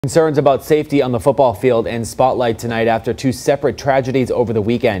Concerns about safety on the football field in spotlight tonight after two separate tragedies over the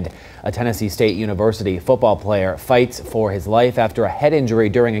weekend. A Tennessee State University football player fights for his life after a head injury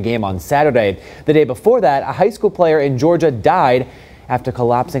during a game on Saturday. The day before that, a high school player in Georgia died after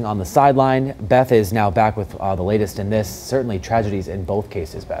collapsing on the sideline. Beth is now back with the latest in this. Certainly tragedies in both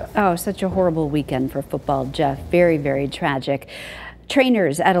cases, Beth. Oh, such a horrible weekend for football, Jeff. Very, very tragic.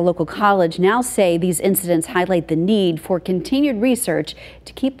 Trainers at a local college now say these incidents highlight the need for continued research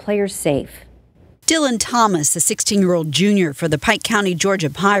to keep players safe. Dylan Thomas, a 16-year-old junior for the Pike County, Georgia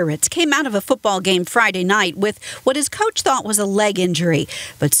Pirates, came out of a football game Friday night with what his coach thought was a leg injury.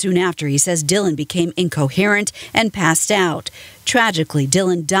 But soon after, he says Dylan became incoherent and passed out. Tragically,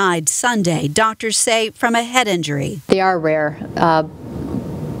 Dylan died Sunday, doctors say, from a head injury. They are rare.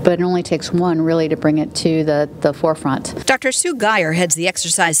 But it only takes one really to bring it to the forefront. Dr. Sue Geyer heads the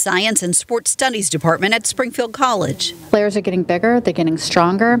Exercise Science and Sports Studies Department at Springfield College. Players are getting bigger, they're getting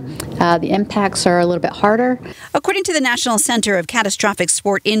stronger, the impacts are a little bit harder. According to the National Center of Catastrophic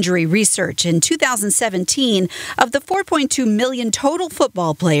Sport Injury Research, in 2017, of the 4.2 million total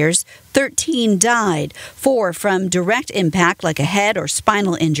football players, 13 died, 4 from direct impact like a head or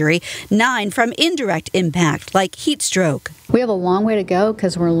spinal injury, 9 from indirect impact like heat stroke. We have a long way to go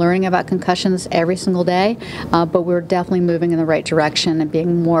because we're learning about concussions every single day, but we're definitely moving in the right direction and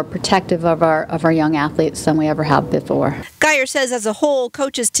being more protective of our young athletes than we ever have before. Geyer says as a whole,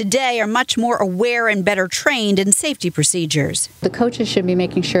 coaches today are much more aware and better trained in safety procedures. The coaches should be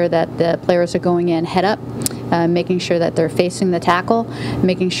making sure that the players are going in head up, making sure that they're facing the tackle,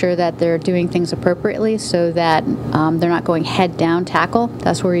 making sure that they're doing things appropriately so that they're not going head down tackle.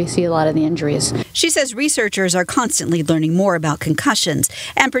 That's where you see a lot of the injuries. She says researchers are constantly learning more about concussions,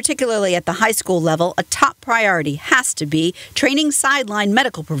 and particularly at the high school level, a top priority has to be training sideline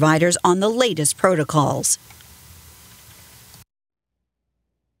medical providers on the latest protocols.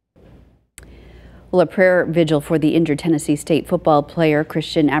 Well, a prayer vigil for the injured Tennessee State football player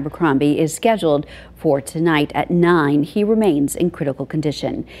Christian Abercrombie is scheduled for tonight at 9. He remains in critical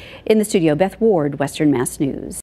condition. In the studio, Beth Ward, Western Mass News.